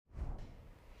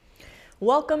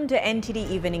Welcome to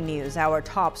NTD Evening News. Our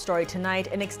top story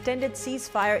tonight, an extended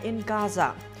ceasefire in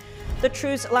Gaza. The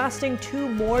truce lasting 2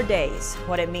 more days,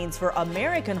 what it means for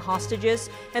American hostages,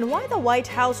 and why the White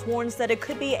House warns that it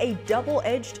could be a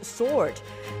double-edged sword.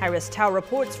 Iris Tao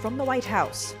reports from the White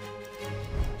House.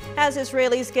 As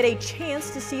Israelis get a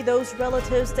chance to see those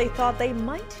relatives they thought they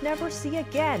might never see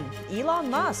again,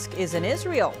 Elon Musk is in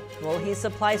Israel. Will he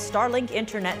supply Starlink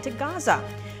internet to Gaza?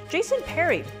 Jason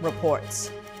Perry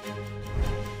reports.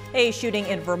 A shooting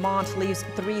in Vermont leaves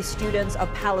 3 students of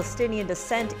Palestinian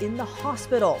descent in the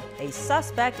hospital. A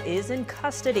suspect is in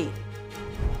custody.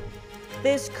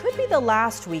 This could be the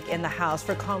last week in the House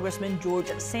for Congressman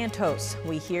George Santos.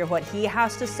 We hear what he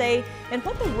has to say and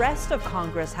what the rest of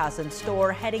Congress has in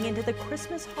store heading into the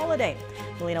Christmas holiday.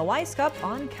 Melina Weiskup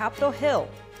on Capitol Hill.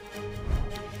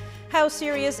 How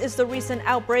serious is the recent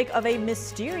outbreak of a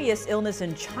mysterious illness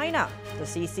in China? The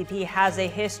CCP has a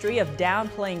history of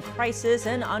downplaying crisis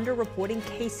and underreporting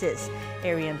cases.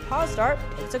 Arian Posdart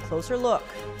takes a closer look.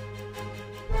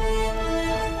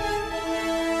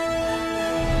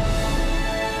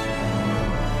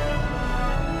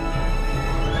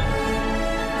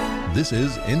 This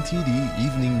is NTD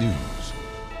Evening News.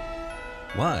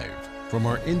 Live from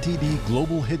our NTD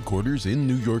Global Headquarters in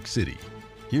New York City,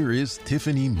 here is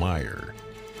Tiffany Meyer.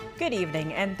 Good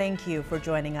evening, and thank you for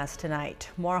joining us tonight.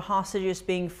 More hostages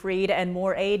being freed and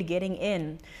more aid getting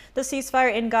in. The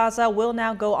ceasefire in Gaza will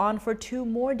now go on for 2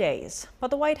 more days.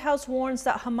 But the White House warns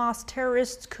that Hamas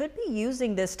terrorists could be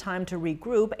using this time to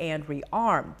regroup and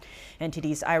rearm.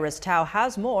 NTD's Iris Tao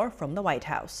has more from the White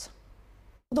House.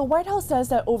 The White House says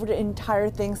that over the entire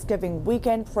Thanksgiving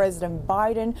weekend, President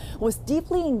Biden was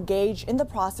deeply engaged in the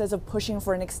process of pushing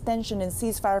for an extension in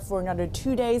ceasefire for another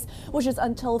 2 days, which is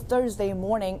until Thursday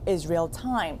morning Israel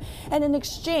time. And in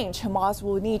exchange, Hamas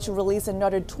will need to release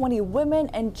another 20 women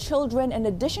and children in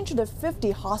addition to the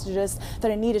 50 hostages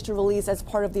that it needed to release as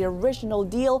part of the original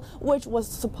deal, which was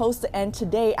supposed to end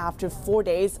today after 4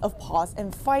 days of pause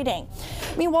and fighting.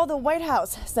 Meanwhile, the White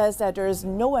House says that there is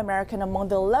no American among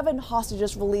the 11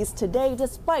 hostages released today,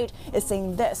 despite it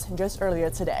saying this just earlier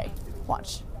today.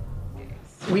 Watch.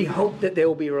 We hope that they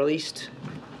will be released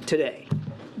today,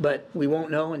 but we won't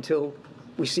know until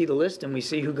we see the list and we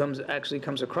see who actually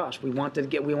comes across. We want to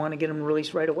get them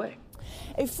released right away.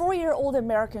 A 4-year-old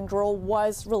American girl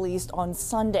was released on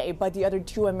Sunday, but the other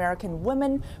 2 American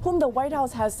women, whom the White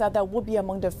House has said that would be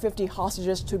among the 50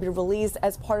 hostages to be released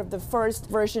as part of the first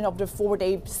version of the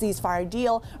 4-day ceasefire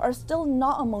deal, are still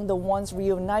not among the ones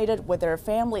reunited with their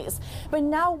families. But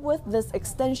now with this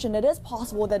extension, it is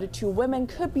possible that the 2 women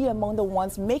could be among the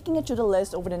ones making it to the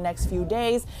list over the next few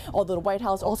days, although the White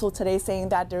House also today saying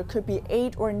that there could be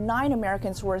 8 or 9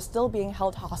 Americans who are still being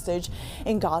held hostage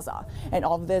in Gaza. And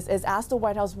all of this is as the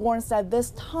White House warns that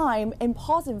this time in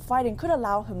pause in fighting could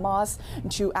allow Hamas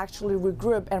to actually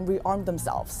regroup and rearm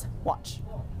themselves. Watch.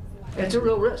 It's a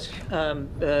real risk.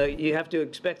 You have to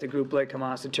expect a group like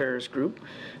Hamas, a terrorist group,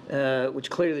 which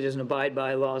clearly doesn't abide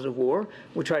by laws of war,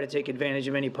 will try to take advantage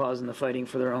of any pause in the fighting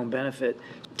for their own benefit.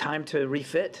 Time to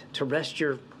refit, to rest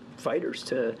your fighters,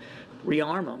 to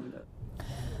rearm them.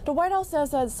 The White House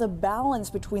says that it's a balance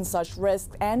between such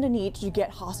risks and the need to get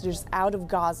hostages out of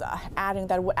Gaza, adding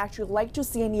that it would actually like to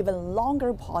see an even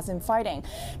longer pause in fighting.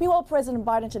 Meanwhile, President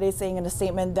Biden today saying in a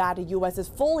statement that the U.S. is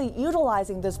fully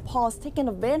utilizing this pause, taking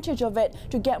advantage of it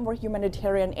to get more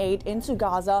humanitarian aid into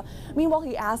Gaza. Meanwhile,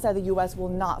 he asked that the U.S. will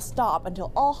not stop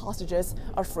until all hostages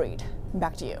are freed.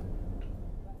 Back to you.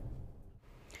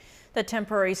 The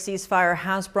temporary ceasefire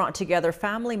has brought together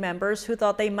family members who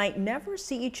thought they might never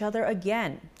see each other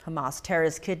again. Hamas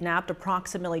terrorists kidnapped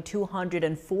approximately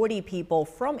 240 people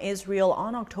from Israel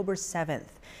on October 7th.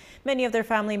 Many of their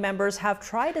family members have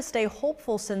tried to stay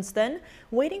hopeful since then,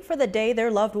 waiting for the day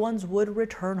their loved ones would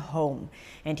return home.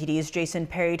 NTD's Jason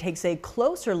Perry takes a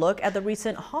closer look at the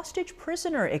recent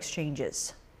hostage-prisoner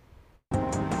exchanges.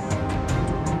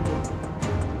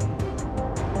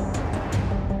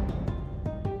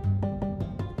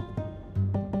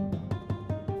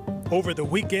 Over the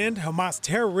weekend, Hamas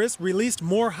terrorists released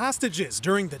more hostages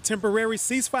during the temporary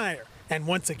ceasefire. And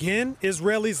once again,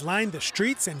 Israelis lined the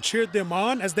streets and cheered them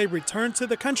on as they returned to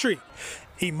the country.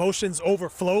 Emotions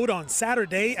overflowed on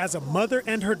Saturday as a mother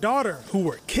and her daughter, who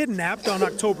were kidnapped on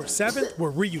October 7th,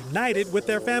 were reunited with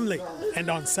their family. And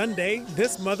on Sunday,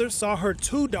 this mother saw her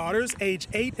 2 daughters, age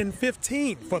 8 and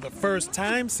 15, for the first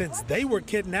time since they were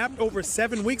kidnapped over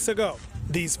 7 weeks ago.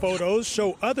 These photos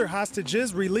show other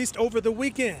hostages released over the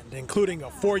weekend, including a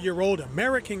 4-year-old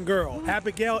American girl,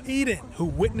 Abigail Eden, who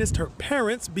witnessed her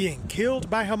parents being killed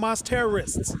by Hamas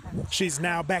terrorists. She's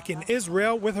now back in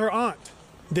Israel with her aunt.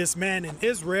 This man in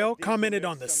Israel commented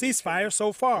on the ceasefire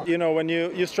so far. You know, when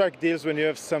you strike deals when you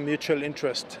have some mutual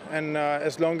interest, and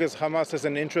as long as Hamas has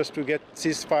an interest to get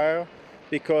ceasefire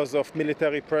because of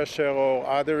military pressure or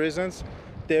other reasons,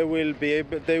 they will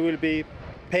be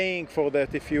paying for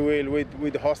that, if you will,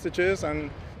 with hostages and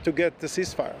to get the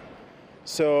ceasefire.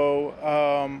 So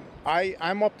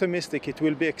I'm optimistic it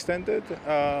will be extended,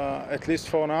 at least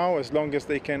for now, as long as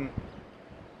they can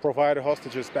provide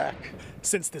hostages back.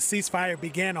 Since the ceasefire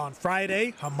began on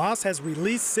Friday, Hamas has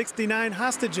released 69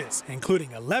 hostages,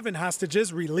 including 11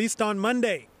 hostages released on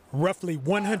Monday. Roughly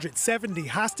 170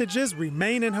 hostages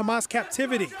remain in Hamas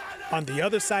captivity. On the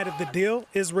other side of the deal,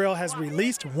 Israel has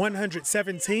released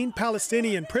 117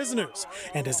 Palestinian prisoners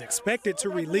and is expected to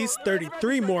release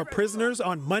 33 more prisoners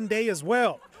on Monday as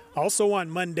well. Also on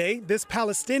Monday, this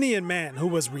Palestinian man who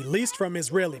was released from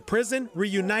Israeli prison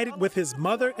reunited with his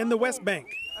mother in the West Bank.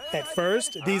 At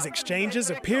first, these exchanges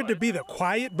appeared to be the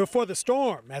quiet before the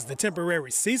storm, as the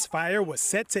temporary ceasefire was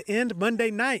set to end Monday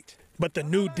night. But the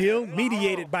new deal,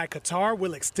 mediated by Qatar,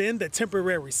 will extend the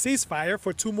temporary ceasefire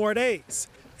for 2 more days.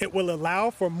 It will allow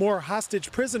for more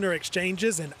hostage prisoner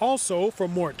exchanges and also for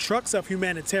more trucks of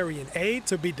humanitarian aid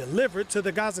to be delivered to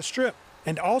the Gaza Strip.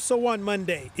 And also on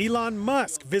Monday, Elon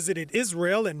Musk visited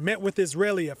Israel and met with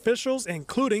Israeli officials,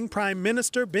 including Prime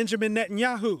Minister Benjamin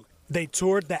Netanyahu. They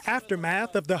toured the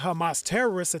aftermath of the Hamas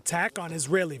terrorist attack on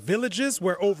Israeli villages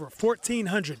where over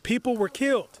 1,400 people were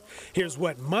killed. Here's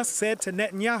what Musk said to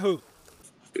Netanyahu.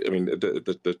 I mean,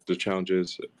 the challenge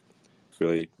is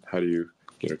really how do you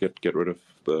get rid of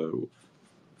the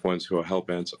ones who are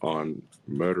hell-bent on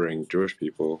murdering Jewish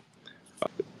people.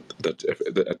 At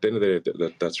the end of the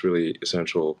day, that's really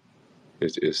essential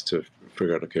is to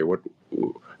figure out, okay,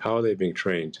 how are they being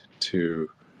trained to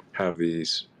have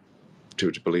these,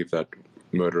 to believe that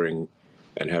murdering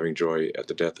and having joy at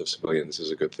the death of civilians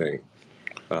is a good thing,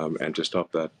 and to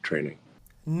stop that training.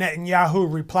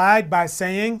 Netanyahu replied by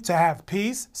saying to have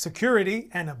peace, security,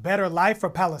 and a better life for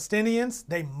Palestinians,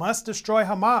 they must destroy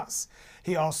Hamas.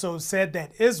 He also said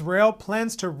that Israel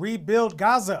plans to rebuild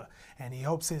Gaza, and he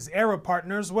hopes his Arab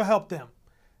partners will help them.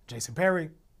 Jason Perry,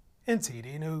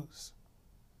 NTD News.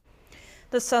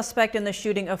 The suspect in the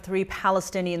shooting of 3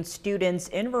 Palestinian students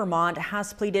in Vermont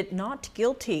has pleaded not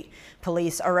guilty.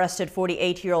 Police arrested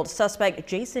 48-year-old suspect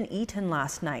Jason Eaton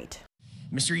last night.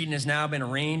 Mr. Eaton has now been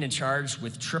arraigned and charged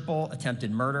with triple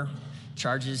attempted murder,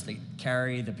 charges that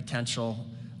carry the potential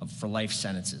for life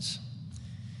sentences.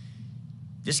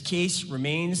 This case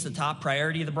remains the top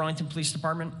priority of the Burlington Police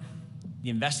Department. The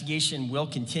investigation will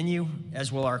continue,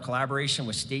 as will our collaboration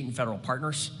with state and federal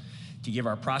partners, to give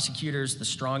our prosecutors the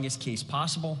strongest case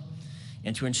possible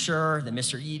and to ensure that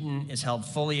Mr. Eaton is held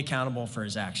fully accountable for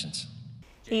his actions.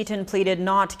 Eaton pleaded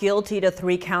not guilty to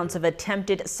 3 counts of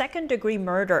attempted second-degree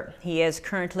murder. He is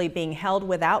currently being held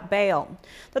without bail.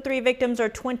 The 3 victims are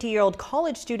 20-year-old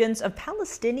college students of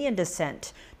Palestinian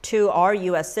descent. 2 are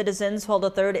U.S. citizens, while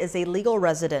the 3rd is a legal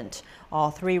resident.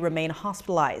 All 3 remain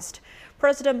hospitalized.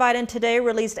 President Biden today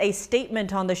released a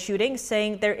statement on the shooting,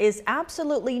 saying there is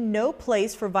absolutely no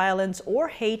place for violence or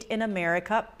hate in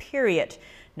America, period.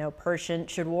 No person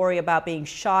should worry about being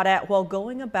shot at while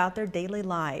going about their daily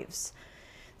lives.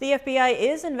 The FBI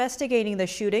is investigating the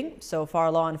shooting. So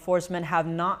far, law enforcement have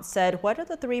not said whether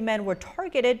the 3 men were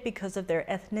targeted because of their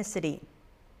ethnicity.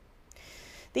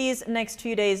 These next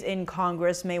few days in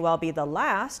Congress may well be the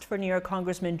last for New York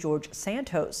Congressman George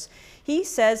Santos. He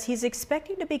says he's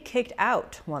expecting to be kicked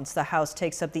out once the House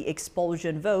takes up the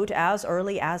expulsion vote as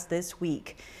early as this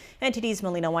week. NTD's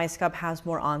Melina Weisskopf has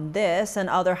more on this and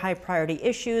other high-priority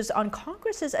issues on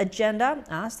Congress's agenda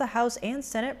as the House and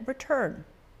Senate return.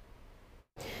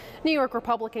 New York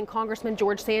Republican Congressman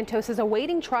George Santos is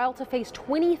awaiting trial to face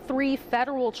 23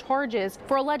 federal charges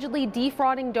for allegedly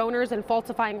defrauding donors and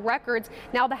falsifying records.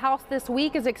 Now the House this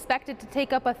week is expected to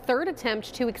take up a 3rd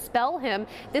attempt to expel him.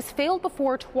 This failed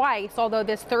before twice, although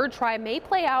this 3rd try may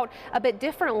play out a bit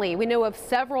differently. We know of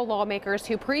several lawmakers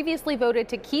who previously voted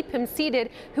to keep him seated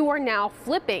who are now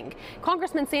flipping.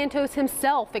 Congressman Santos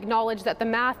himself acknowledged that the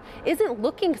math isn't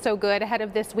looking so good ahead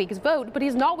of this week's vote, but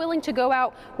he's not willing to go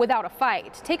out without a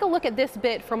fight. Take a look at this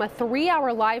bit from a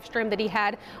 3-hour live stream that he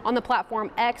had on the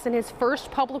platform X in his first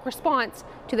public response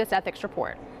to this ethics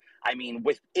report. I mean,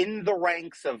 within the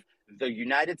ranks of the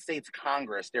United States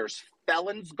Congress, there's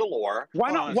felons galore.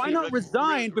 Why not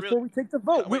resign before we take the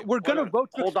vote? We're going to vote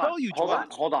to expel you,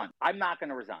 George. Hold on. I'm not going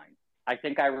to resign. I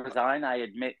think I resign. I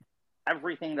admit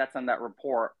everything that's in that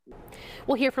report.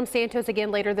 We'll hear from Santos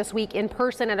again later this week in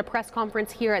person at a press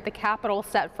conference here at the Capitol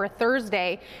set for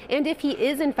Thursday. And if he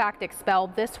is in fact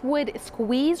expelled, this would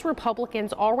squeeze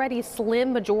Republicans' already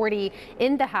slim majority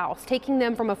in the House, taking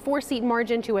them from a 4-seat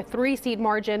margin to a 3-seat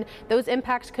margin. Those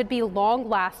impacts could be long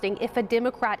lasting if a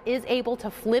Democrat is able to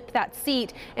flip that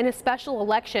seat in a special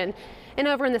election. And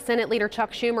over in the Senate, Leader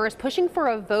Chuck Schumer is pushing for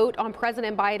a vote on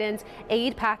President Biden's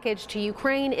aid package to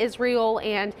Ukraine, Israel,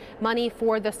 and money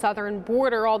for the southern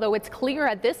border, although it's clear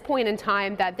at this point in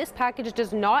time that this package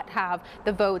does not have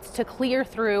the votes to clear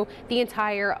through the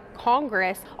entire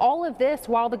Congress. All of this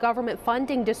while the government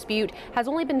funding dispute has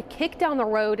only been kicked down the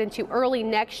road into early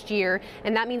next year,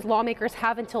 and that means lawmakers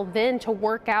have until then to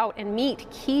work out and meet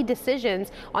key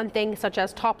decisions on things such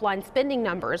as top-line spending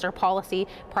numbers or policy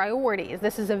priorities.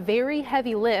 This is a very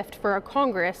heavy lift for a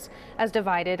Congress as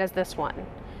divided as this one.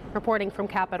 Reporting from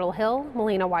Capitol Hill,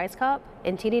 Melina Weisskopf,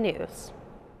 NTD News.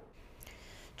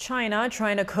 China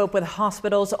trying to cope with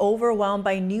hospitals overwhelmed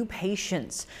by new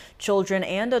patients. Children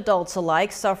and adults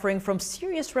alike suffering from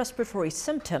serious respiratory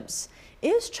symptoms.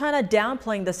 Is China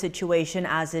downplaying the situation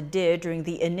as it did during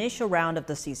the initial round of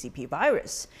the CCP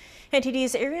virus?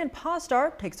 NTD's Arian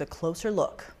Pasdar takes a closer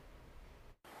look.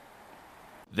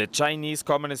 The Chinese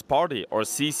Communist Party, or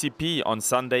CCP, on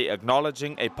Sunday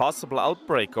acknowledging a possible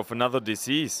outbreak of another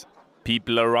disease.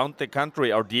 People around the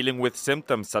country are dealing with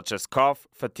symptoms such as cough,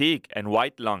 fatigue and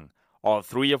white lung, all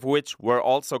three of which were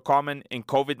also common in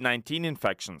COVID-19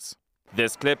 infections.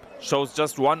 This clip shows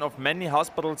just one of many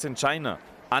hospitals in China,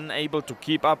 unable to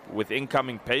keep up with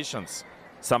incoming patients.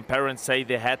 Some parents say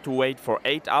they had to wait for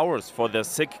 8 hours for their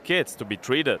sick kids to be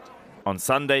treated. On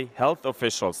Sunday, health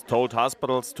officials told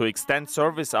hospitals to extend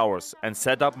service hours and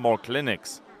set up more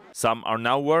clinics. Some are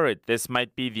now worried this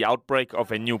might be the outbreak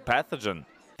of a new pathogen.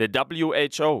 The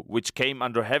WHO, which came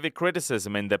under heavy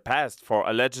criticism in the past for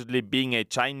allegedly being a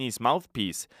Chinese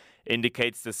mouthpiece,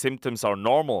 indicates the symptoms are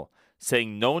normal,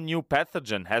 saying no new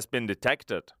pathogen has been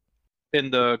detected. In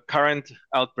the current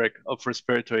outbreak of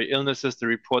respiratory illnesses, the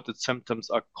reported symptoms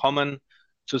are common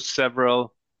to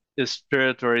several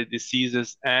respiratory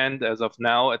diseases, and as of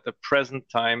now, at the present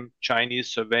time, Chinese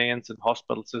surveillance and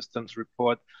hospital systems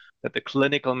report that the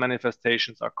clinical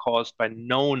manifestations are caused by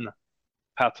known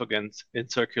pathogens in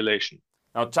circulation.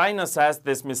 Now, China says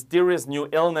this mysterious new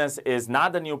illness is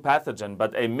not a new pathogen,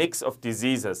 but a mix of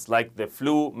diseases like the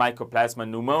flu, Mycoplasma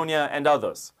pneumonia, and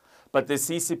others. But the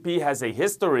CCP has a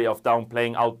history of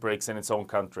downplaying outbreaks in its own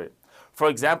country. For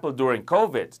example, during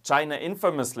COVID, China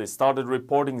infamously started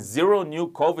reporting 0 new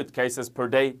COVID cases per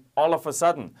day all of a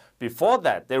sudden. Before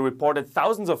that, they reported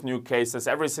thousands of new cases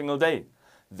every single day.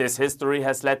 This history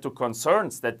has led to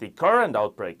concerns that the current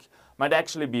outbreak might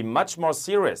actually be much more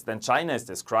serious than China is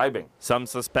describing. Some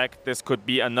suspect this could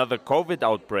be another COVID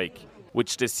outbreak,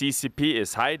 which the CCP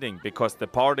is hiding because the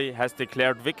party has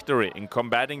declared victory in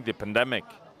combating the pandemic.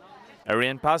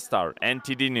 Arian Pasdar,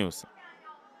 NTD News.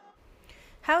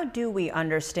 How do we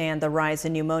understand the rise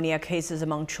in pneumonia cases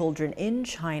among children in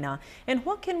China? And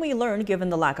what can we learn given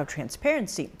the lack of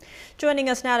transparency? Joining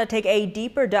us now to take a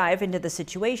deeper dive into the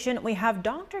situation, we have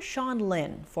Dr. Sean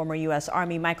Lin, former U.S.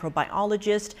 Army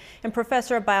microbiologist and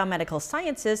professor of biomedical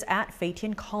sciences at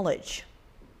Feitian College.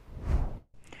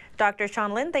 Dr.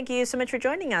 Sean Lin, thank you so much for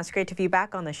joining us. Great to have you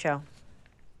back on the show.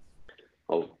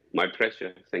 Oh, my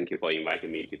pleasure. Thank you for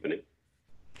inviting me, Tiffany.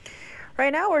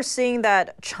 Right now, we're seeing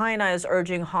that China is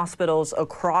urging hospitals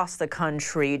across the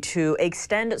country to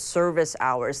extend service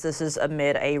hours. This is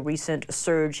amid a recent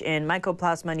surge in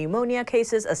Mycoplasma pneumonia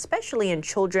cases, especially in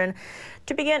children.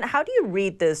 To begin, how do you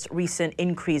read this recent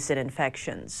increase in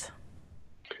infections?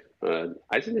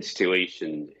 I think the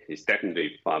situation is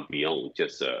definitely far beyond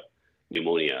just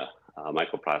pneumonia,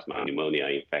 Mycoplasma pneumonia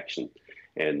infection.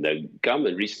 And the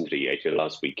government recently, actually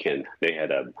last weekend, they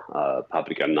had a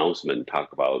public announcement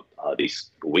talk about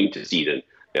this winter season.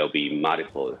 There'll be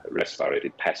multiple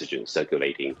respiratory pathogens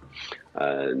circulating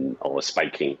or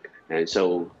spiking. And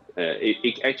so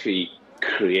it actually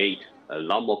creates a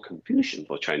lot more confusion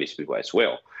for Chinese people as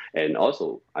well. And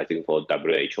also, I think for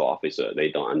WHO officer, they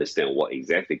don't understand what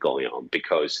exactly going on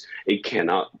because it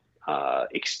cannot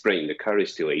explain the current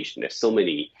situation. There's so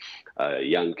many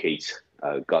young kids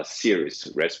got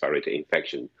serious respiratory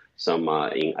infection. Some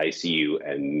are in ICU,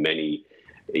 and many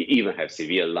even have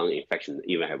severe lung infection,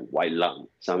 even have white lung.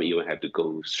 Some even have to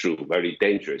go through very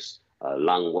dangerous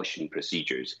lung washing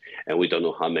procedures, and we don't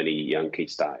know how many young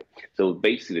kids die. So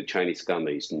basically, the Chinese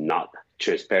government is not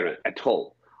transparent at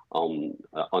all on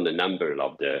the number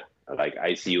of the like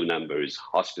ICU numbers,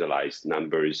 hospitalized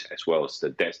numbers, as well as the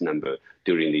death number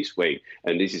during this wave.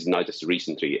 And this is not just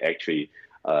recently. Actually,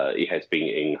 it has been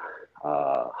in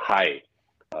high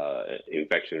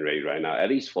infection rate right now, at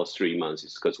least for 3 months,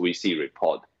 is because we see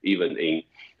report even in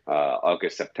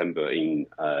August, September in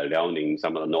Liaoning,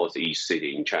 some of the northeast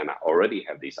city in China already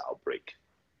have this outbreak.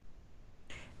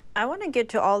 I want to get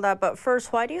to all that, but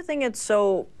first, why do you think it's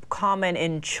so common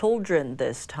in children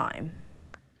this time?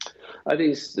 I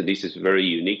think this is a very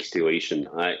unique situation.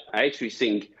 I actually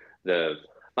think the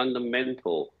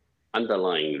fundamental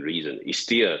underlying reason is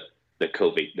still the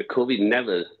COVID. The COVID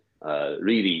never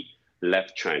really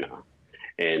left China,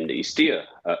 and it's still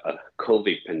a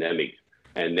COVID pandemic.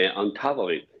 And then on top of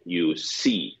it, you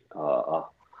see a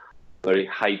very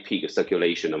high peak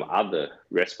circulation of other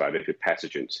respiratory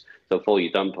pathogens. So for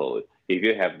example, if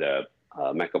you have the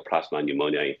Mycoplasma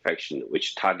pneumonia infection,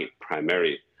 which target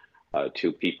primarily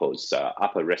to people's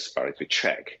upper respiratory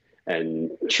tract,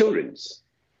 and children's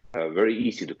very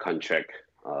easy to contract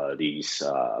these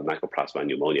Mycoplasma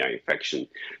pneumonia infection.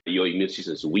 Your immune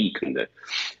system is weakened,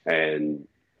 and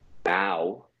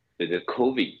now the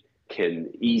COVID can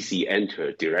easily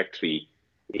enter directly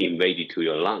invaded to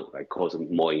your lung, like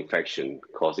causing more infection,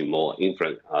 causing more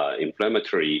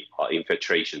inflammatory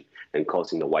infiltration, and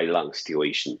causing the white lung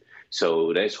situation.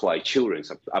 So that's why children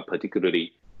are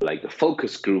particularly like the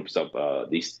focus groups of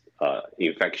this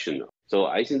infection. So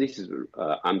I think this is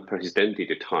unprecedented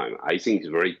time. I think it's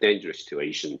a very dangerous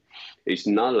situation. It's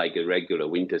not like a regular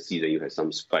winter season, you have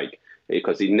some spike,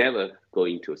 because it never go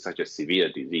into such a severe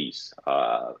disease,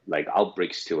 like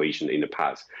outbreak situation in the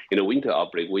past. In a winter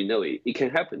outbreak, we know it can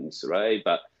happen, right?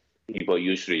 But people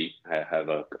usually have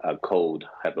a cold,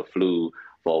 have a flu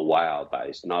for a while, but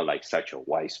it's not like such a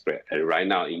widespread. And right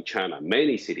now in China,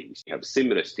 many cities have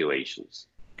similar situations.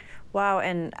 Wow,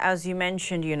 and as you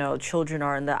mentioned, you know, children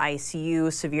are in the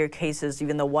ICU, severe cases,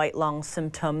 even the white lung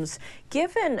symptoms.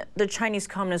 Given the Chinese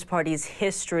Communist Party's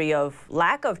history of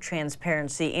lack of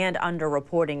transparency and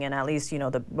underreporting in at least, you know,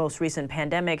 the most recent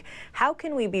pandemic, how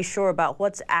can we be sure about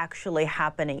what's actually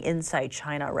happening inside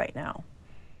China right now?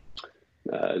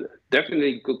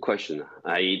 Definitely good question.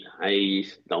 I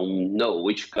don't know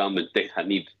which government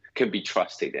data can be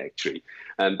trusted, actually.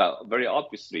 But very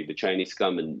obviously, the Chinese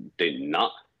government did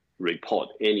not report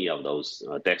any of those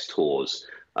death tolls,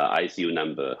 ICU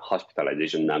number,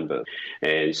 hospitalization number.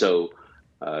 And so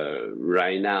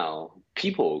right now,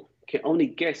 people can only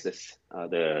guess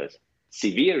the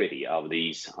severity of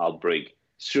these outbreaks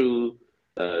through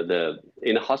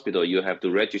in a hospital, you have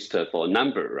to register for a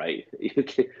number, right?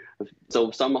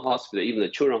 So some hospital, even the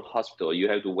children's hospital, you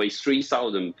have to wait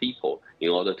 3,000 people in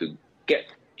order to get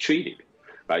treated,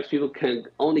 right? People can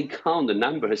only count the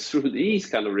numbers through these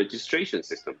kind of registration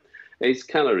system. It's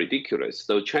kind of ridiculous.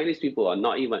 So Chinese people are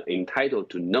not even entitled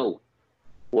to know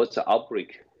what's the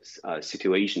outbreak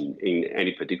situation in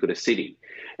any particular city.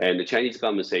 And the Chinese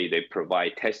government say they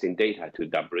provide testing data to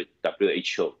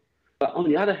WHO. But on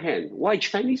the other hand, why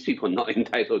Chinese people are not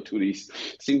entitled to this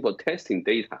simple testing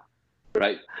data,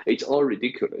 right? It's all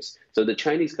ridiculous. So the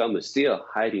Chinese government is still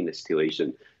hiding the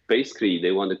situation. Basically,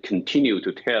 they want to continue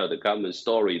to tell the government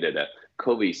story that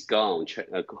COVID is gone,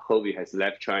 COVID has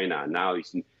left China, now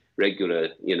it's regular,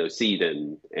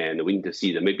 season and winter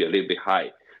season, maybe a little bit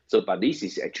high. So, but this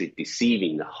is actually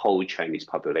deceiving the whole Chinese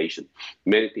population.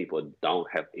 Many people don't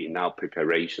have enough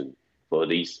preparation for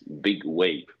this big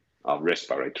wave of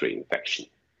respiratory infection.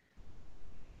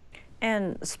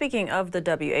 And speaking of the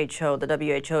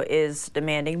WHO is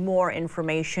demanding more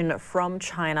information from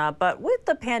China. But with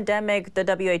the pandemic, the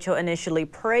WHO initially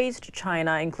praised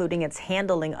China, including its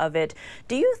handling of it.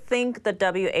 Do you think the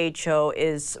WHO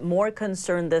is more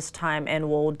concerned this time and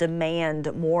will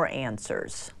demand more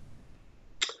answers?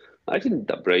 I think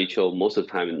WHO most of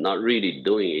the time is not really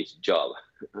doing its job.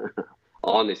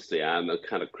 Honestly, I'm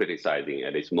kind of criticizing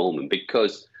at this moment,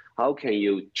 because how can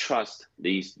you trust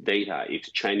these data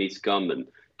if Chinese government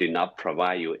did not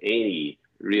provide you any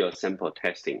real sample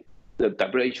testing? The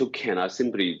WHO cannot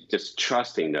simply just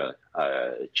trusting the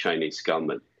Chinese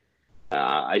government.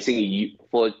 I think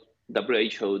for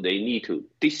WHO, they need to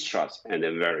distrust and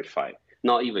then verify,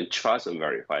 not even trust and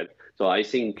verify. So I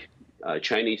think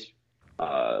Chinese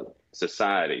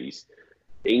societies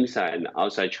inside and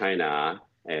outside China,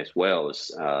 as well as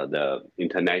the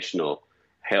international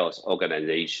health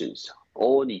organizations,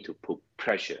 all need to put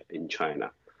pressure in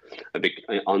China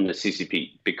on the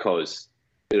CCP, because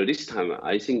this time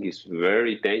I think it's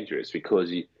very dangerous,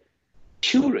 because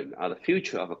children are the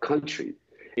future of a country.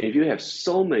 If you have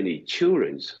so many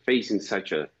children facing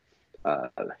such a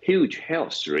huge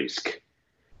health risk,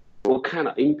 what kind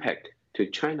of impact to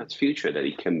China's future that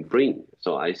it can bring?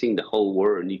 So I think the whole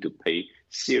world need to pay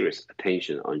serious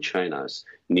attention on China's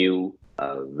new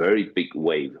very big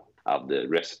wave of the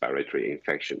respiratory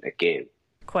infection again.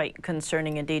 Quite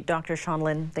concerning indeed. Dr. Sean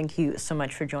Lin, thank you so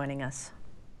much for joining us.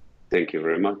 Thank you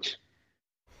very much.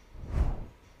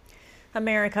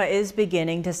 America is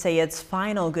beginning to say its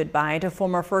final goodbye to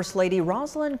former First Lady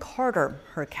Rosalynn Carter.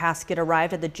 Her casket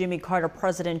arrived at the Jimmy Carter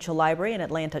Presidential Library in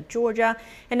Atlanta, Georgia,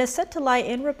 and is set to lie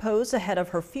in repose ahead of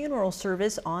her funeral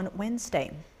service on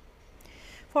Wednesday.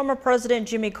 Former President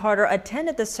Jimmy Carter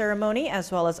attended the ceremony,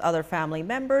 as well as other family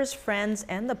members, friends,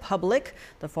 and the public.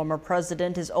 The former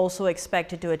president is also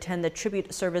expected to attend the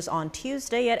tribute service on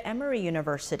Tuesday at Emory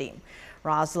University.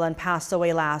 Rosalynn passed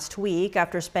away last week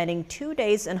after spending 2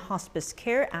 days in hospice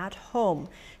care at home.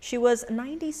 She was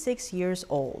 96 years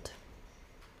old.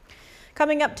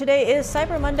 Coming up today is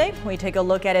Cyber Monday. We take a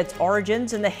look at its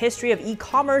origins and the history of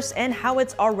e-commerce and how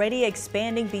it's already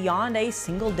expanding beyond a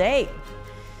single day.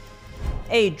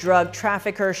 A drug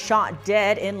trafficker shot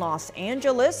dead in Los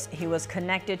Angeles. He was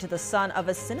connected to the son of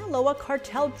a Sinaloa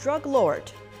cartel drug lord.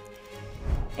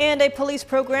 And a police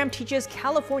program teaches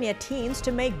California teens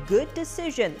to make good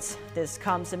decisions. This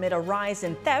comes amid a rise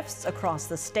in thefts across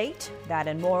the state. That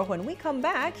and more when we come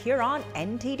back here on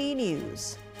NTD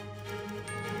News.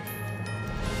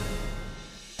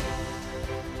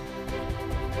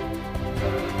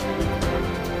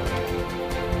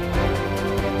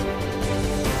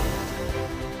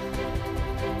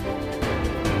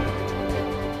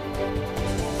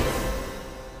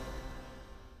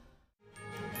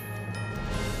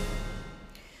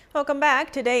 Welcome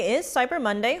back. Today is Cyber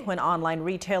Monday, when online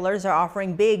retailers are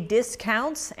offering big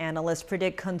discounts. Analysts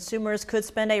predict consumers could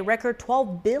spend a record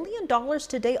 $12 billion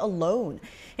today alone.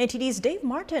 NTD's Dave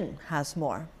Martin has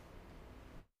more.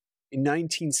 In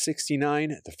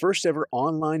 1969, the first ever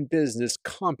online business,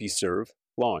 CompuServe,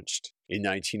 launched. In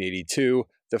 1982,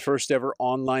 the first ever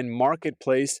online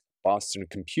marketplace, Boston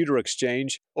Computer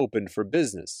Exchange, opened for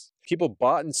business. People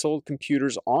bought and sold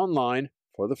computers online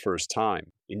for the first time.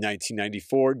 In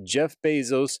 1994, Jeff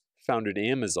Bezos founded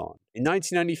Amazon. In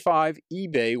 1995,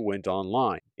 eBay went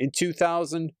online. In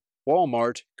 2000,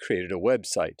 Walmart created a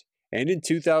website. And in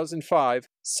 2005,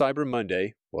 Cyber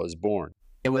Monday was born.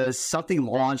 It was something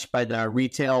launched by the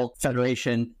Retail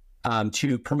Federation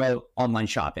to promote online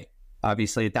shopping.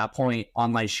 Obviously, at that point,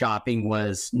 online shopping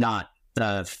was not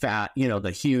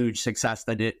the huge success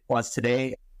that it was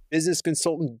today. Business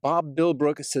consultant Bob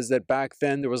Bilbrook says that back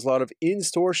then there was a lot of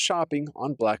in-store shopping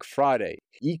on Black Friday.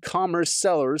 E-commerce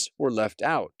sellers were left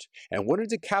out and wanted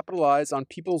to capitalize on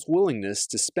people's willingness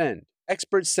to spend.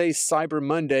 Experts say Cyber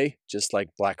Monday, just like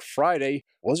Black Friday,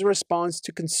 was a response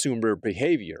to consumer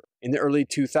behavior. In the early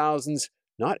 2000s,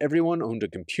 not everyone owned a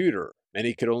computer.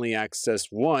 Many could only access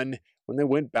one when they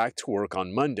went back to work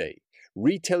on Monday.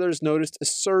 Retailers noticed a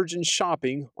surge in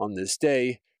shopping on this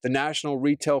day. The National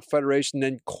Retail Federation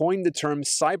then coined the term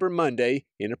Cyber Monday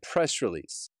in a press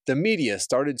release. The media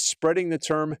started spreading the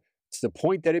term to the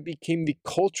point that it became the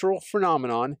cultural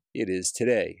phenomenon it is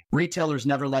today. Retailers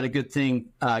never let a good thing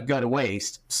go to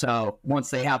waste. So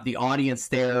once they have the audience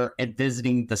there and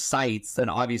visiting the sites, then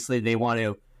obviously they want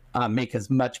to make as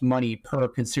much money per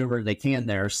consumer they can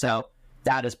there. So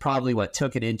that is probably what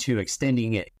took it into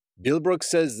extending it. Bilbrook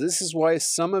says this is why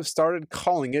some have started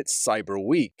calling it Cyber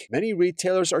Week. Many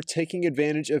retailers are taking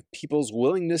advantage of people's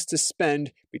willingness to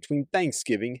spend between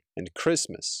Thanksgiving and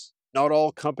Christmas. Not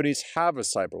all companies have a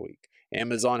Cyber Week.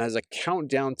 Amazon has a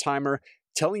countdown timer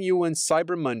telling you when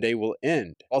Cyber Monday will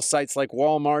end. All sites like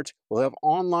Walmart will have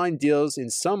online deals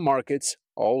in some markets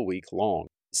all week long.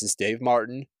 This is Dave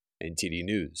Martin, NTD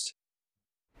News.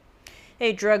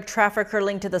 A drug trafficker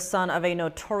linked to the son of a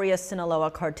notorious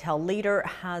Sinaloa cartel leader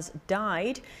has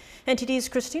died. NTD's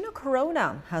Christina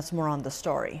Corona has more on the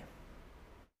story.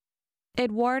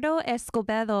 Eduardo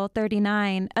Escobedo,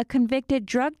 39, a convicted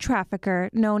drug trafficker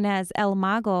known as El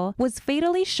Mago, was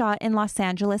fatally shot in Los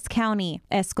Angeles County.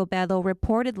 Escobedo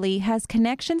reportedly has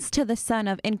connections to the son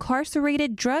of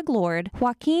incarcerated drug lord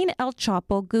Joaquin El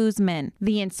Chapo Guzman.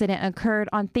 The incident occurred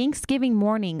on Thanksgiving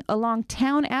morning along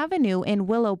Town Avenue in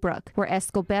Willowbrook, where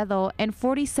Escobedo and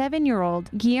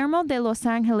 47-year-old Guillermo de Los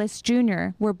Angeles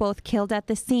Jr. were both killed at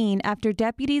the scene after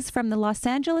deputies from the Los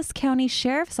Angeles County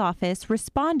Sheriff's Office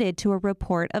responded to a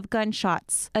report of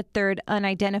gunshots. A third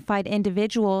unidentified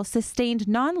individual sustained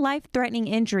non-life-threatening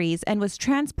injuries and was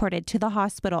transported to the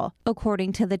hospital.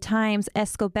 According to the Times,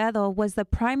 Escobedo was the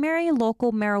primary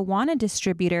local marijuana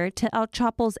distributor to El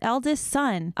Chapo's eldest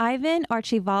son, Ivan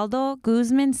Archivaldo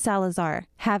Guzman Salazar,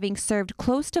 having served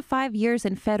close to 5 years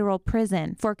in federal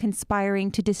prison for conspiring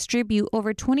to distribute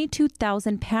over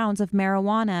 22,000 pounds of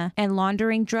marijuana and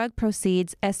laundering drug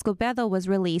proceeds. Escobedo was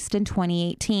released in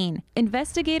 2018.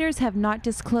 Investigators have not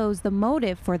disclosed the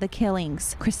motive for the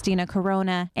killings. Christina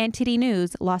Corona, NTD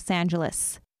News, Los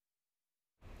Angeles.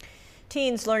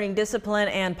 Teens learning discipline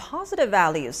and positive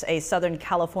values. A Southern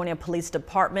California Police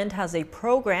Department has a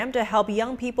program to help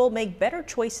young people make better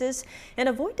choices and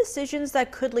avoid decisions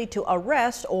that could lead to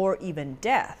arrest or even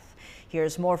death.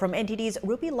 Here's more from NTD's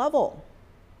Ruby Lovell.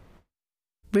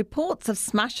 Reports of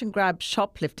smash and grab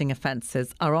shoplifting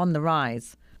offences are on the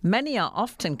rise. Many are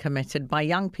often committed by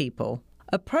young people.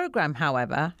 A program,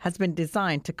 however, has been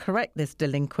designed to correct this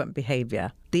delinquent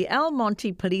behaviour. The El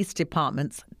Monte Police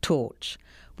Department's TORCH,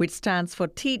 which stands for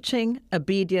Teaching,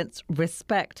 Obedience,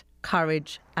 Respect,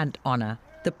 Courage and Honour.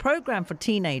 The program for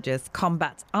teenagers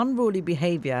combats unruly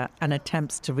behaviour and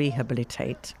attempts to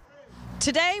rehabilitate.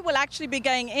 Today we'll actually be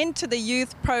going into the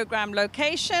youth program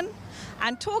location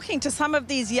and talking to some of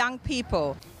these young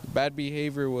people. Bad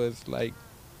behavior was like,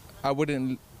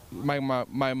 my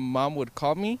mom would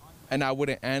call me and I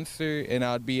wouldn't answer, and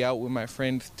I'd be out with my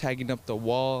friends tagging up the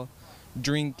wall,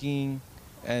 drinking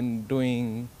and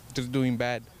just doing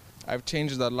bad. I've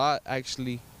changed a lot,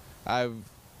 actually. I've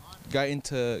got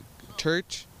into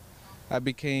church, I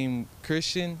became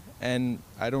Christian, and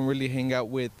I don't really hang out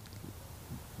with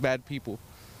bad people.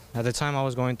 At the time I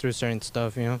was going through certain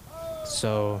stuff,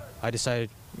 so I decided,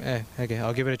 okay,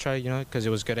 I'll give it a try, because it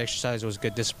was good exercise, it was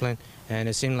good discipline, and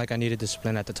it seemed like I needed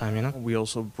discipline at the time, We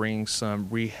also bring some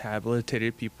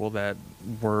rehabilitated people that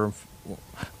were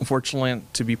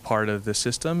fortunate to be part of the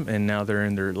system, and now they're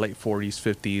in their late 40s,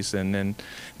 50s, and then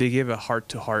they give a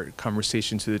heart-to-heart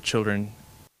conversation to the children.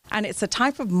 And it's a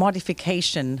type of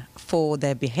modification for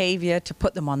their behavior to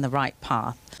put them on the right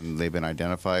path. They've been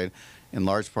identified in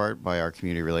large part by our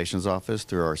community relations office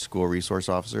through our school resource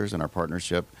officers and our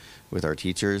partnership with our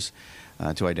teachers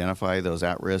to identify those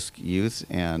at-risk youth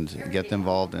and get them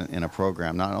involved in a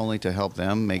program, not only to help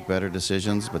them make better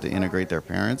decisions, but to integrate their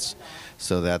parents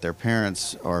so that their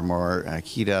parents are more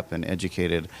keyed up and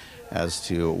educated as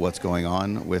to what's going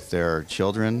on with their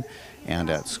children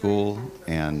and at school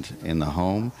and in the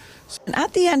home. And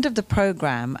at the end of the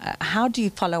program, how do you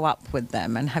follow up with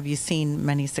them? And have you seen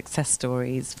many success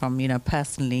stories from,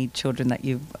 personally children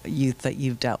youth that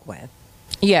you've dealt with?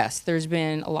 Yes, there's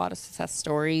been a lot of success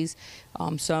stories.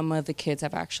 Some of the kids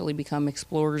have actually become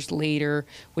explorers later,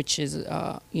 which is,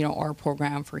 our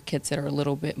program for kids that are a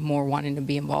little bit more wanting to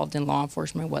be involved in law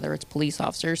enforcement, whether it's police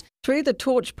officers. Through the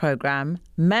TORCH program,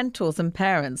 mentors and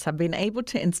parents have been able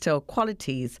to instill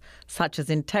qualities such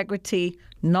as integrity,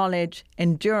 knowledge,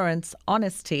 endurance,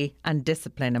 honesty, and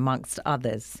discipline, amongst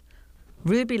others.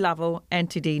 Ruby Lovell,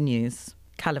 NTD News,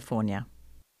 California.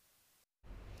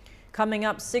 Coming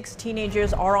up, 6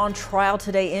 teenagers are on trial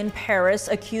today in Paris,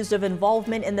 accused of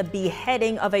involvement in the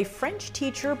beheading of a French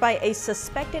teacher by a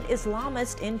suspected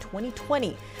Islamist in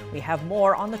 2020. We have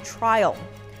more on the trial.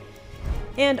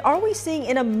 And are we seeing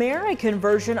an American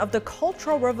version of the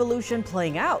Cultural Revolution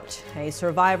playing out? A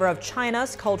survivor of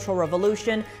China's Cultural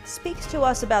Revolution speaks to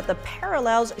us about the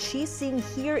parallels she's seeing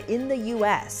here in the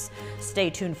U.S. Stay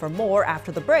tuned for more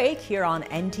after the break here on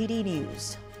NTD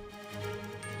News.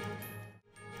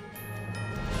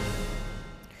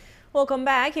 Welcome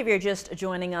back. If you're just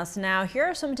joining us now, here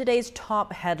are some of today's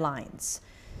top headlines.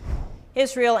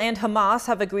 Israel and Hamas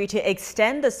have agreed to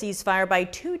extend the ceasefire by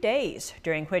 2 days,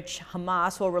 during which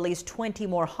Hamas will release 20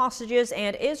 more hostages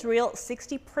and Israel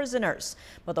 60 prisoners.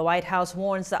 But the White House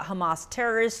warns that Hamas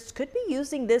terrorists could be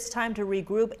using this time to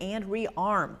regroup and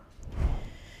rearm.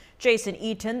 Jason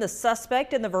Eaton, the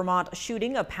suspect in the Vermont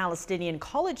shooting of Palestinian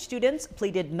college students,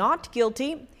 pleaded not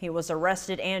guilty. He was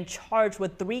arrested and charged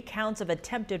with 3 counts of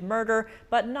attempted murder,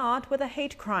 but not with a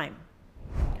hate crime.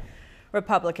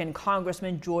 Republican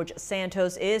Congressman George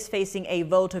Santos is facing a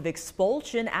vote of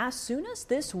expulsion as soon as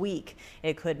this week.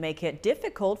 It could make it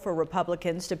difficult for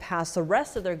Republicans to pass the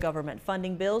rest of their government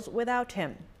funding bills without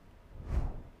him.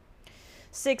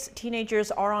 6 teenagers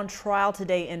are on trial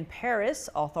today in Paris.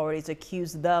 Authorities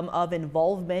accuse them of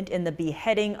involvement in the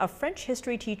beheading of French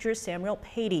history teacher Samuel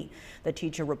Paty. The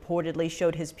teacher reportedly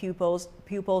showed his pupils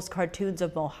cartoons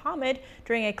of Mohammed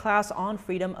during a class on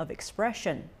freedom of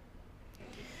expression.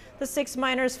 The 6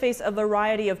 minors face a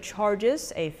variety of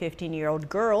charges. A 15-year-old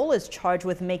girl is charged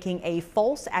with making a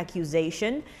false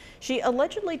accusation. She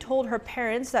allegedly told her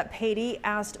parents that Paty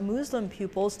asked Muslim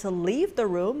pupils to leave the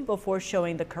room before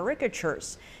showing the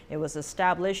caricatures. It was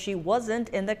established she wasn't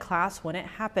in the class when it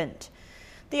happened.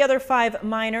 The other 5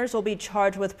 minors will be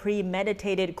charged with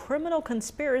premeditated criminal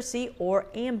conspiracy or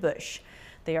ambush.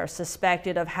 They are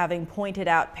suspected of having pointed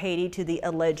out Paty to the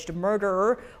alleged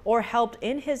murderer or helped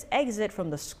in his exit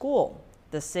from the school.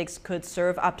 The 6 could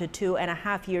serve up to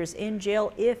 2.5 years in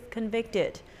jail if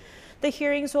convicted. The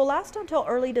hearings will last until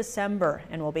early December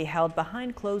and will be held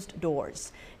behind closed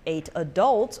doors. 8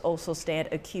 adults also stand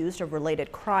accused of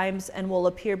related crimes and will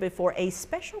appear before a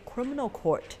special criminal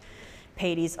court.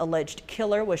 Patey's alleged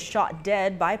killer was shot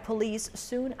dead by police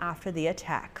soon after the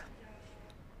attack.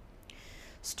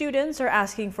 Students are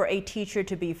asking for a teacher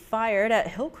to be fired at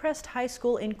Hillcrest High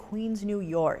School in Queens, New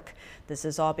York. This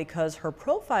is all because her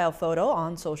profile photo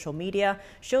on social media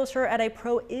shows her at a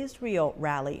pro-Israel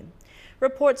rally.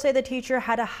 Reports say the teacher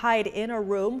had to hide in a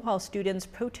room while students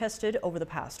protested over the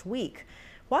past week.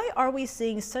 Why are we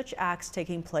seeing such acts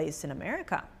taking place in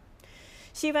America?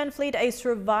 Xi Van Fleet, a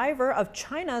survivor of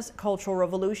China's Cultural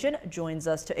Revolution, joins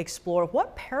us to explore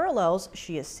what parallels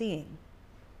she is seeing.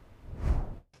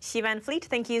 Xi Van Fleet,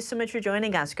 thank you so much for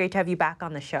joining us. Great to have you back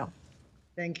on the show.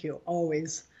 Thank you.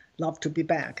 Always love to be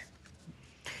back.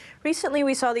 Recently,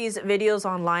 we saw these videos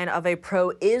online of a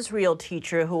pro-Israel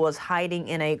teacher who was hiding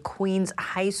in a Queens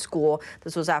high school.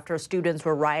 This was after students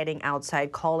were rioting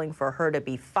outside calling for her to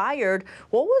be fired.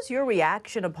 What was your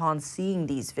reaction upon seeing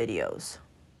these videos?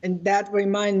 And that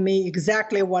reminded me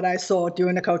exactly what I saw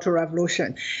during the Cultural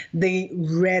Revolution. The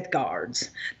Red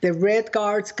Guards. The Red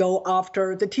Guards go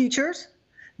after the teachers,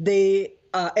 the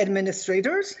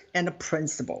administrators, and the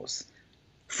principals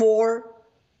for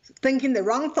thinking the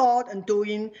wrong thought and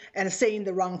doing and saying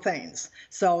the wrong things.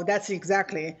 So that's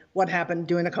exactly what happened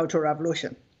during the Cultural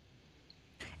Revolution.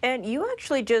 And you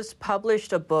actually just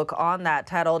published a book on that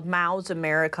titled Mao's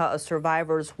America, A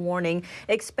Survivor's Warning.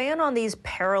 Expand on these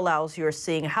parallels you're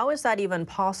seeing. How is that even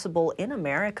possible in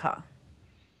America?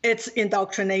 It's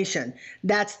indoctrination.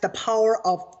 That's the power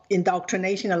of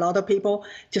indoctrination. A lot of people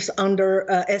just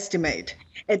underestimate.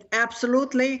 It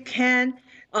absolutely can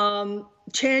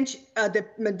change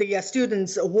the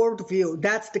students' worldview.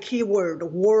 That's the key word,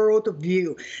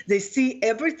 worldview. They see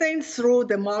everything through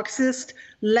the Marxist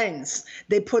lens.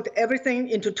 They put everything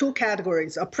into 2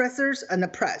 categories, oppressors and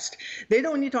oppressed. They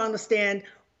don't need to understand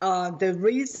the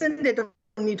reason. They don't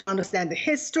need to understand the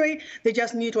history. They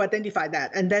just need to identify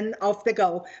that, and then off they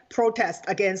go, protest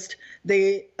against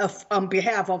the on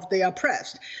behalf of the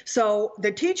oppressed. So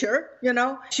the teacher,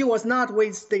 she was not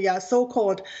with the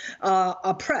so-called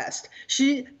oppressed.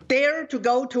 She dared to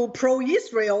go to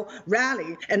pro-Israel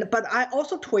rally, but I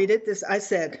also tweeted this. I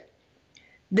said,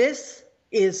 this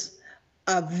is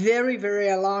very, very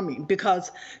alarming,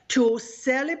 because to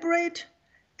celebrate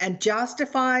and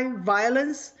justify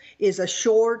violence is a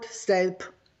short step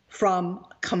from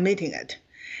committing it.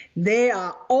 They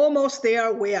are almost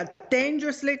there. We are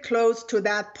dangerously close to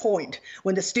that point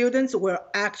when the students will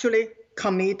actually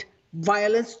commit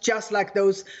violence, just like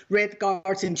those Red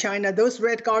Guards in China. Those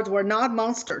Red Guards were not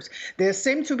monsters. They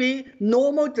seemed to be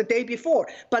normal the day before,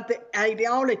 but the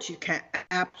ideology can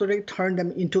absolutely turn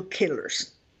them into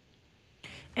killers.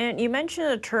 And you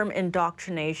mentioned the term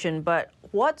indoctrination, but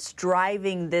what's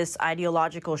driving this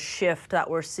ideological shift that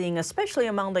we're seeing, especially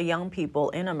among the young people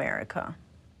in America?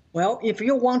 Well, if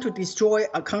you want to destroy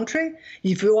a country,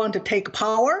 if you want to take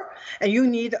power, and you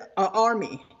need an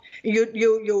army,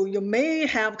 you may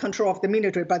have control of the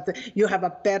military, but you have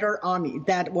a better army.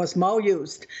 That was Mao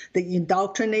used, the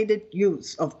indoctrinated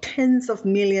use of tens of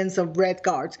millions of Red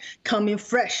Guards coming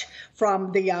fresh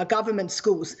from the government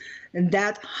schools. And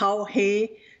that's how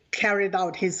he carried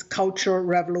out his Cultural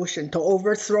Revolution, to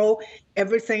overthrow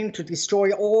everything, to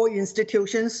destroy all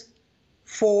institutions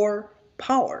for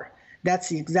power.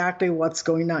 That's exactly what's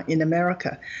going on in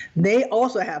America. They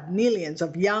also have millions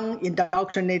of young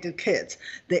indoctrinated kids,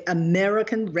 the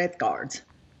American Red Guards,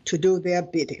 to do their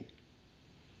bidding.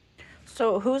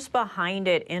 So who's behind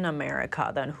it in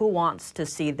America then? Who wants to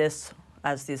see this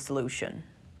as the solution?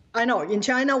 I know in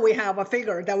China we have a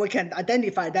figure that we can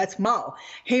identify, that's Mao.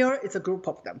 Here it's a group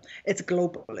of them. It's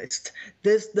globalists.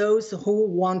 Those who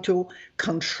want to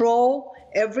control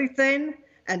everything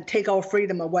and take our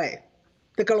freedom away.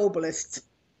 The globalists,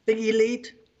 the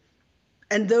elite,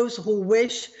 and those who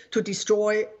wish to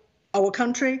destroy our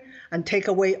country and take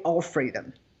away our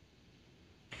freedom.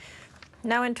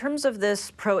 Now, in terms of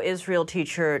this pro-Israel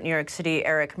teacher, New York City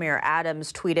Eric Mayor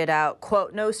Adams tweeted out,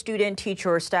 quote, "No student,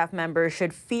 teacher, or staff member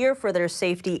should fear for their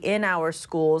safety in our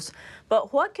schools.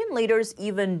 But what can leaders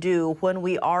even do when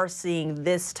we are seeing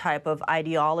this type of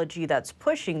ideology that's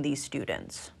pushing these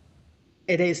students?"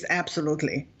 It is,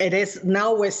 absolutely. It is.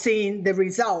 Now we're seeing the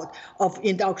result of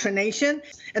indoctrination.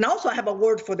 And also I have a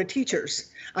word for the teachers.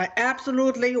 I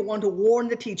absolutely want to warn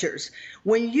the teachers.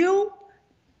 When you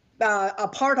are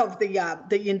part of the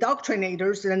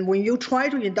indoctrinators, and when you try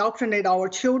to indoctrinate our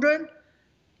children,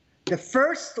 the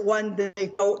first one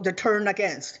they turn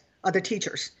against are the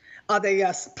teachers, are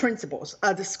the principals,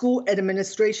 are the school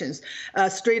administrations,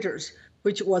 administrators,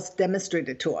 which was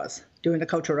demonstrated to us during the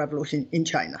Cultural Revolution in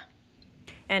China.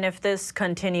 And if this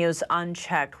continues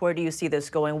unchecked, where do you see this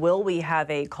going? Will we have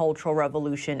a cultural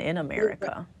revolution in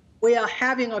America? We are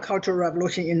having a cultural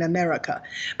revolution in America,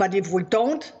 but if we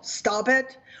don't stop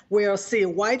it, we'll see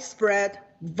widespread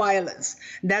violence.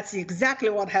 That's exactly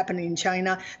what happened in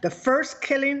China. The first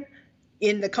killing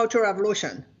in the Cultural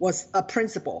Revolution was a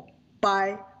principal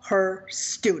by her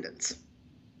students.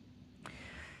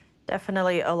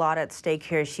 Definitely a lot at stake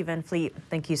here. Xi Van Fleet,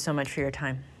 thank you so much for your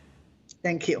time.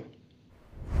 Thank you.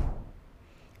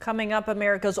 Coming up,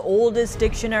 America's oldest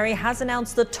dictionary has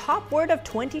announced the top word of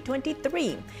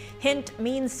 2023. Hint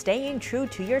means staying true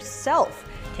to yourself.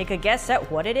 Take a guess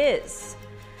at what it is.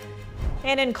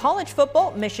 And in college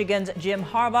football, Michigan's Jim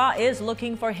Harbaugh is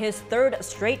looking for his third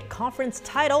straight conference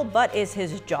title, but is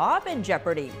his job in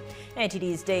jeopardy?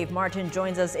 NTD's Dave Martin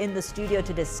joins us in the studio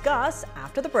to discuss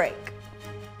after the break.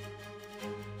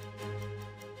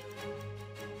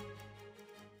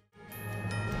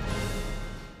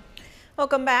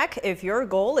 Welcome back. If your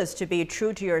goal is to be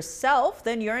true to yourself,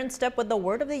 then you're in step with the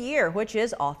word of the year, which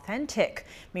is authentic.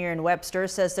 Merriam-Webster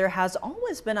says there has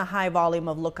always been a high volume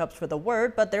of lookups for the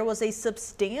word, but there was a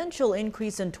substantial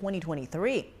increase in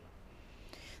 2023.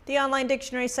 The online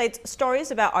dictionary cites stories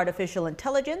about artificial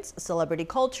intelligence, celebrity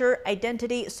culture,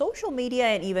 identity, social media,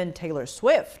 and even Taylor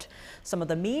Swift. Some of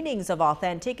the meanings of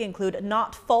authentic include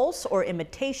not false or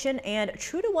imitation and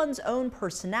true to one's own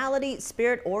personality,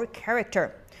 spirit, or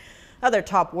character. Other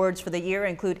top words for the year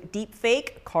include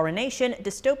deepfake, coronation,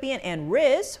 dystopian, and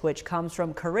riz, which comes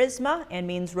from charisma and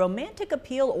means romantic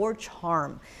appeal or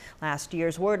charm. Last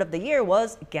year's word of the year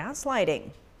was gaslighting.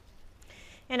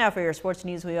 And now for your sports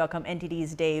news, we welcome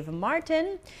NTD's Dave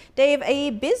Martin. Dave,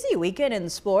 a busy weekend in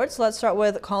sports. Let's start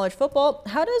with college football.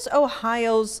 How does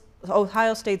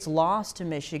Ohio State's loss to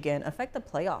Michigan affect the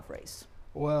playoff race?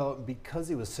 Well, because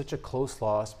it was such a close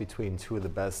loss between two of the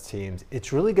best teams,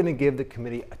 it's really going to give the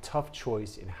committee a tough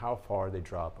choice in how far they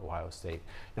drop Ohio State.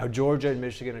 Now, Georgia and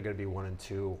Michigan are going to be 1 and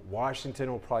 2. Washington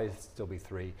will probably still be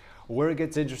 3. Where it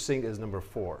gets interesting is number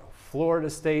 4. Florida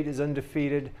State is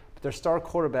undefeated, but their star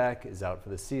quarterback is out for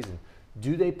the season.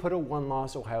 Do they put a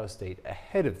one-loss Ohio State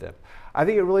ahead of them? I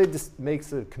think it really just makes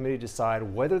the committee decide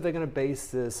whether they're going to base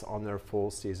this on their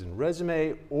full season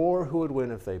resume or who would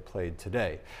win if they played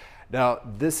today. Now,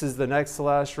 this is the next to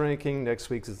last ranking. Next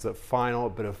week is the final.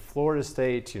 But if Florida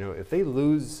State, if they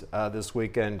lose this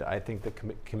weekend, I think the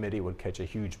committee would catch a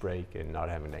huge break in not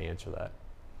having to answer that.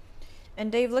 And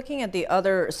Dave, looking at the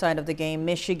other side of the game,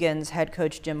 Michigan's head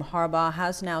coach Jim Harbaugh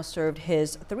has now served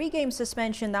his 3-game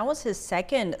suspension. That was his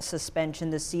second suspension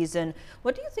this season.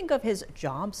 What do you think of his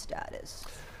job status?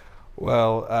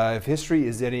 Well, if history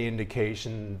is any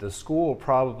indication, the school will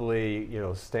probably,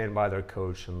 stand by their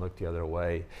coach and look the other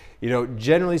way.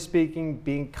 Generally speaking,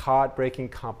 being caught breaking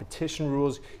competition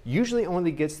rules usually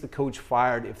only gets the coach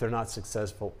fired if they're not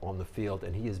successful on the field,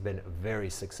 and he has been very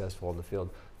successful on the field.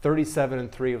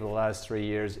 37-3 over the last 3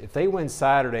 years. If they win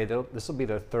Saturday, this will be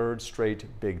their 3rd straight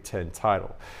Big Ten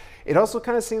title. It also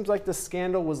kind of seems like the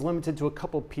scandal was limited to a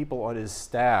couple people on his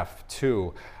staff,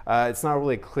 too. It's not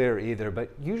really clear either, but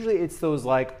usually it's those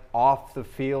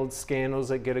off-the-field scandals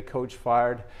that get a coach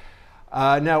fired.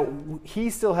 Now, he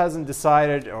still hasn't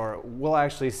decided, or we'll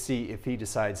actually see if he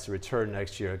decides to return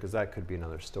next year, because that could be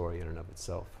another story in and of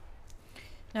itself.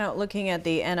 Now, looking at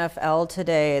the NFL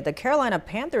today, the Carolina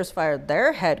Panthers fired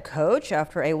their head coach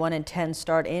after a 1-10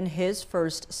 start in his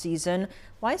first season.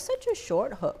 Why such a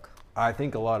short hook? I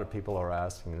think a lot of people are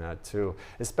asking that too,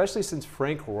 especially since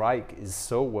Frank Reich is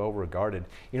so well regarded.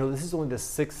 This is only the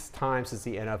 6th time since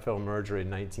the NFL merger in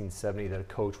 1970 that a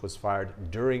coach was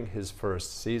fired during his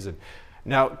first season.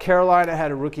 Now, Carolina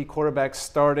had a rookie quarterback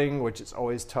starting, which is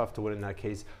always tough to win in that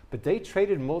case, but they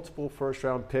traded multiple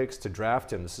first-round picks to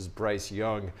draft him. This is Bryce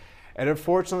Young. And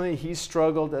unfortunately, he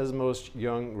struggled, as most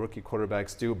young rookie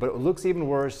quarterbacks do, but it looks even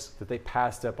worse that they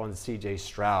passed up on C.J.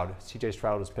 Stroud. C.J.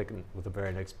 Stroud was picked with the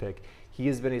very next pick. He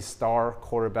has been a star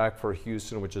quarterback for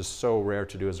Houston, which is so rare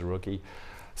to do as a rookie.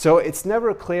 So it's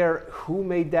never clear who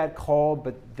made that call,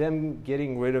 but them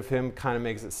getting rid of him kind of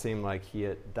makes it seem like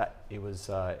it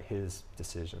was his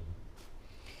decision.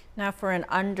 Now for an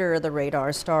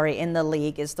under-the-radar story in the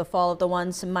league is the fall of the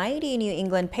once mighty New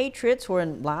England Patriots, who are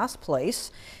in last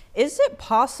place. Is it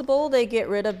possible they get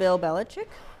rid of Bill Belichick?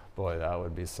 Boy, that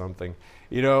would be something.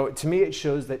 To me, it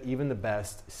shows that even the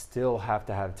best still have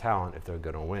to have talent if they're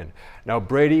going to win. Now,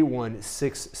 Brady won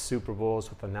 6 Super Bowls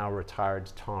with the now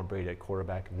retired Tom Brady at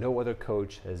quarterback. No other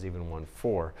coach has even won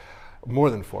 4, more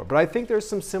than 4. But I think there's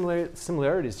some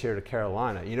similarities here to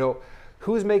Carolina.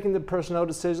 Who's making the personnel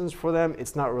decisions for them?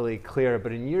 It's not really clear.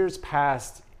 But in years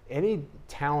past, any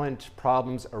talent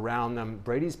problems around them,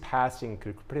 Brady's passing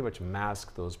could pretty much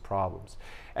mask those problems.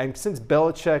 And since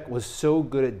Belichick was so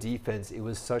good at defense, it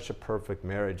was such a perfect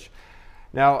marriage.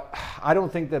 Now, I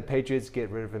don't think the Patriots get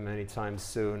rid of him anytime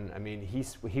soon. I mean,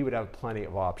 he would have plenty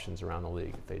of options around the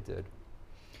league if they did.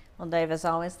 Well, Dave, as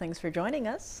always, thanks for joining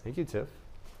us. Thank you, Tiff.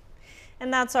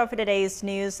 And that's all for today's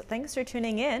news. Thanks for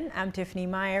tuning in. I'm Tiffany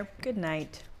Meyer. Good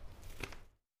night.